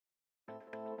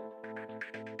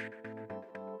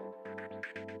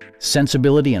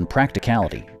Sensibility and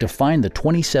practicality define the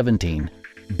 2017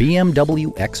 BMW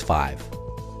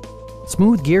X5.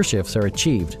 Smooth gear shifts are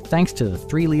achieved thanks to the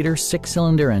 3-liter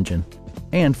 6-cylinder engine.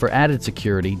 And for added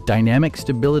security, dynamic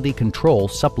stability control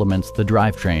supplements the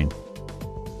drivetrain.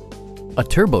 A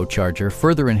turbocharger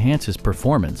further enhances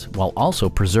performance while also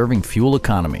preserving fuel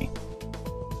economy.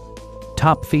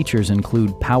 Top features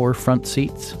include power front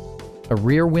seats, a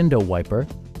rear window wiper,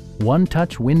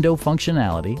 one-touch window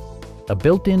functionality, a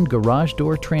built-in garage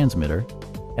door transmitter,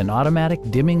 an automatic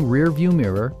dimming rear-view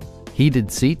mirror,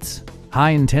 heated seats,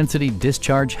 high-intensity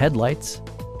discharge headlights,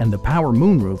 and the power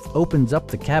moonroof opens up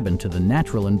the cabin to the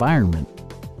natural environment.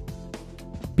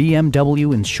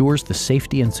 BMW ensures the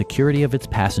safety and security of its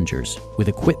passengers with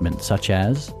equipment such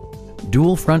as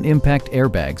dual front impact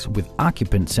airbags with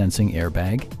occupant sensing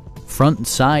airbag, front and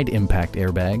side impact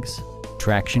airbags,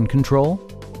 traction control,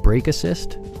 brake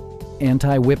assist,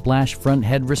 anti-whiplash front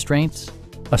head restraints,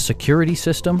 a security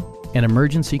system, an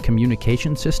emergency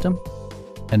communication system,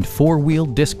 and 4-wheel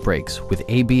disc brakes with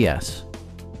ABS.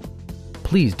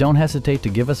 Please don't hesitate to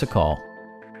give us a call.